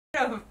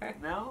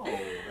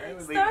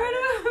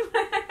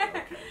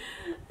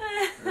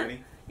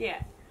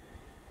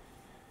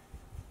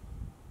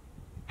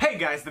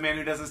guys, the man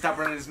who doesn't stop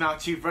running his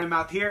mouth, Chief Running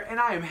Mouth here, and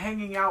I am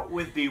hanging out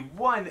with the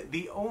one,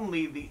 the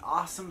only, the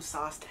awesome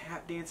sauce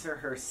tap dancer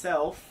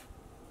herself,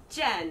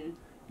 Jen.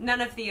 None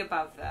of the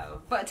above,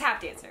 though. But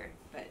tap dancer.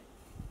 But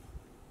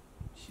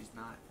she's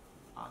not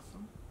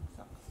awesome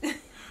sauce.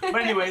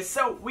 But anyway,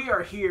 so we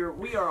are here.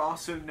 We are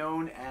also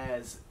known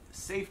as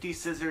Safety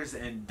Scissors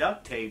and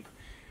Duct Tape.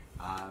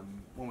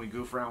 When we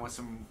goof around with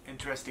some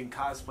interesting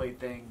cosplay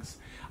things.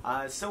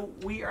 So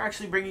we are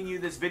actually bringing you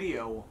this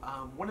video.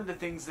 One of the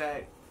things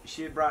that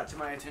she had brought to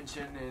my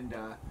attention, and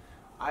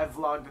I've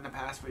vlogged in the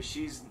past, but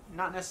she's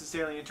not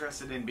necessarily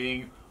interested in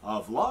being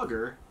a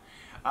vlogger.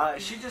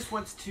 She just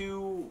wants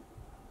to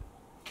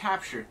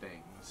capture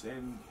things,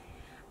 and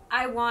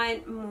I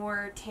want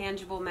more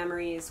tangible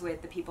memories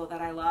with the people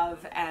that I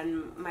love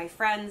and my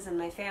friends and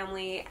my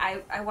family.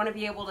 I want to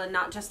be able to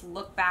not just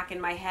look back in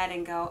my head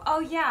and go, oh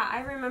yeah, I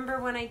remember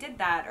when I did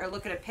that, or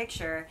look at a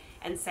picture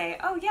and say,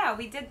 oh yeah,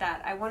 we did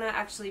that. I want to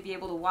actually be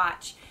able to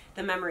watch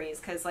the memories,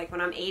 because like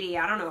when I'm 80,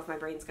 I don't know if my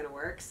brain's going to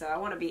work, so I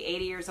want to be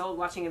 80 years old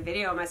watching a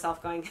video of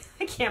myself going,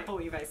 I can't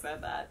believe I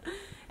said that,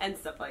 and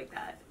stuff like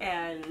that.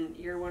 And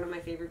you're one of my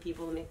favorite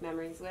people to make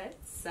memories with,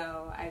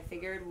 so I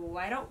figured,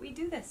 why don't we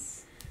do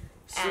this?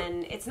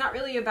 And it's not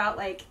really about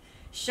like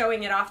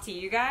showing it off to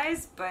you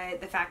guys, but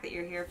the fact that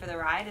you're here for the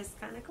ride is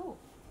kind of cool.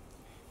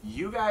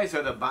 You guys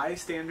are the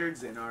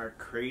bystanders in our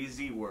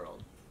crazy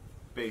world,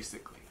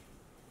 basically.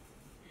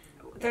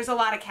 There's a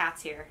lot of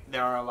cats here.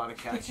 There are a lot of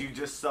cats. You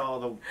just saw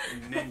the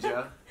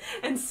ninja.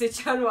 And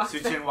Suchan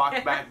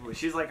walked back.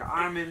 She's like,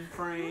 I'm in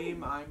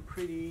frame, I'm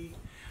pretty.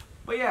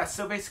 But yeah,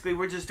 so basically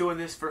we're just doing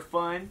this for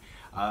fun.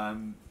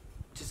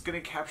 Just going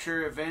to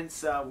capture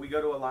events. We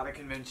go to a lot of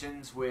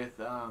conventions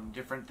with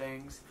different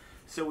things.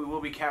 So we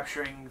will be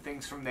capturing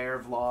things from their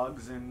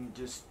vlogs and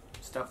just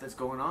stuff that's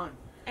going on.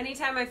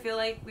 Anytime I feel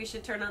like we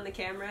should turn on the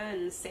camera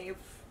and save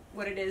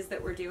what it is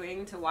that we're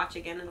doing to watch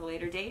again at a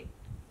later date,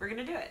 we're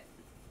going to do it.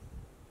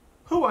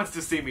 Who wants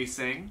to see me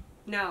sing?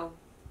 No.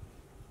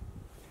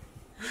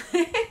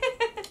 It's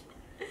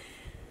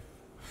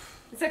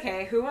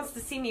okay. Who wants to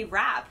see me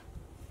rap?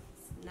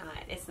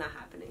 It's not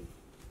happening.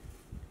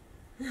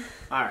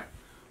 Alright.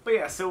 But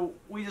yeah, so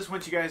we just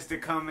want you guys to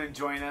come and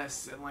join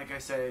us, and like I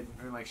said,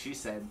 or like she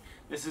said,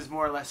 this is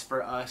more or less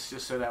for us,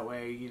 just so that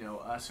way, you know,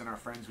 us and our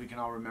friends, we can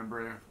all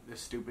remember the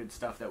stupid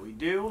stuff that we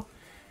do,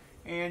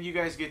 and you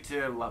guys get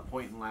to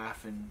point and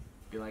laugh and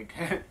be like,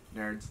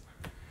 nerds.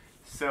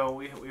 So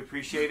we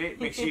appreciate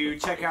it. Make sure you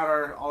check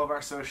out all of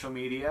our social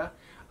media.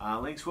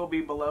 Links will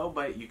be below,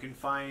 but you can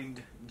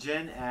find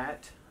Jen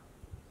at...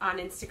 On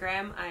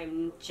Instagram,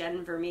 I'm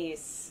Jen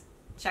Vermees.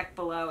 Check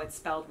below, it's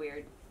spelled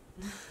weird.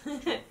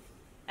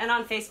 And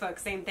on Facebook,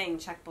 same thing.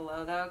 Check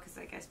below, though, because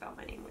like I spelled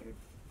my name weird.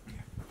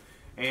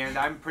 And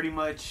I'm pretty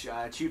much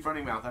Chief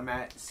Running Mouth. I'm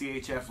at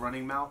CHF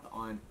Running Mouth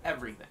on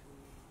everything.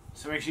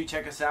 So make sure you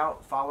check us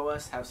out, follow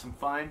us, have some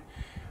fun.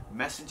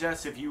 Message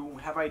us if you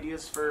have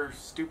ideas for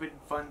stupid,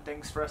 fun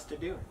things for us to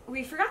do.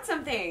 We forgot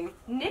something.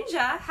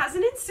 Ninja has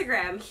an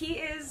Instagram. He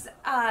is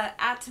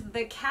at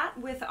the Cat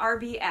with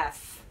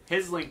RBF.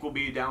 His link will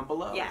be down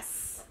below.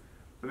 Yes.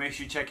 But make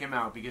sure you check him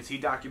out because he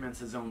documents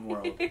his own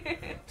world.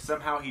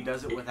 Somehow he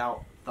does it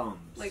without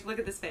thumbs. Like, look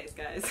at this face,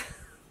 guys.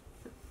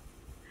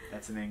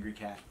 That's an angry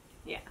cat.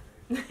 Yeah.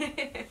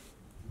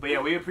 But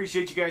yeah, we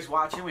appreciate you guys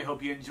watching. We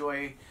hope you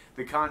enjoy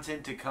the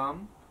content to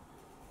come.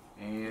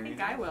 And I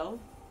think I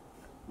will.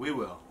 We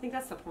will. I think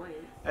that's the point.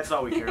 That's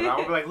all we care about.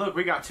 We'll be like, look,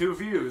 we got 2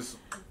 views.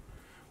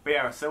 But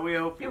yeah, so we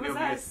hope it was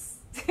us.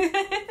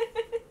 It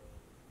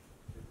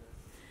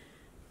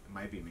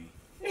might be me.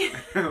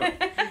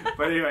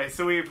 But anyway,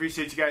 so we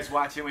appreciate you guys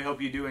watching. We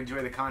hope you do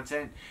enjoy the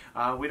content.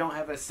 We don't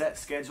have a set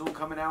schedule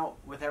coming out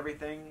with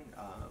everything.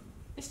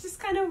 It's just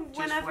kind of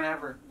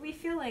whenever we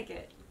feel like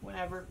it.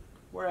 Whenever,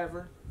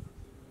 wherever.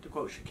 To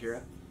quote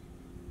Shakira.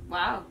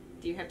 Wow.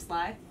 Do you hips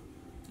lie?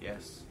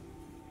 Yes.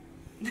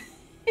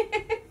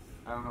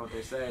 I don't know what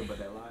they say, but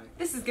they lie.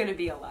 This is going to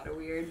be a lot of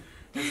weird.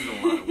 This is a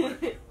lot of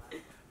work.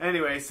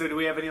 Anyway, so do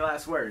we have any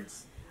last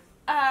words?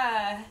 Do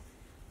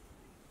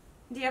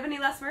you have any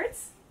last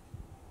words?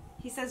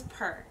 He says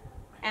purr.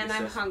 And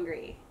I'm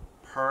hungry.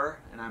 Purr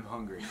and I'm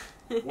hungry.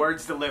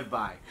 Words to live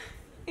by.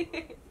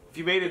 If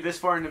you made it this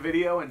far in the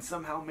video and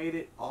somehow made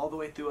it all the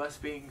way through us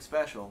being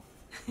special,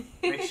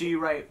 make sure you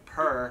write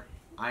purr,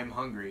 I'm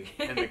hungry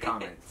in the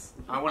comments.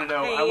 I want to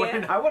know.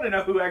 I want to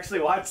know who actually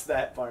watched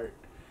that part.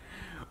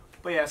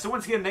 But yeah, so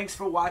once again, thanks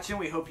for watching.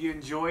 We hope you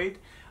enjoyed.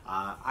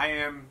 I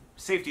am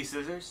Safety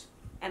Scissors.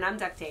 And I'm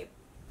Duct Tape.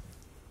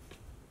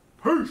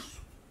 Peace!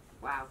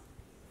 Wow.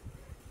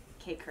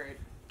 K-Curd.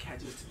 Cat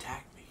just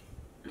attacked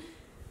me.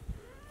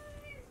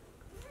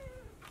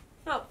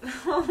 Oh.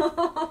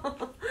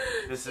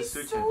 This is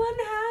Suchan. She's so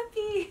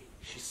unhappy.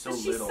 She's so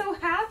She's little. so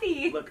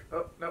happy. Look.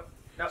 Oh, no.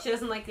 No. She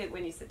doesn't like it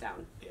when you sit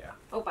down. Yeah.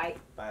 Oh, bye.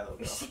 Bye, little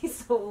girl. She's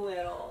so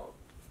little.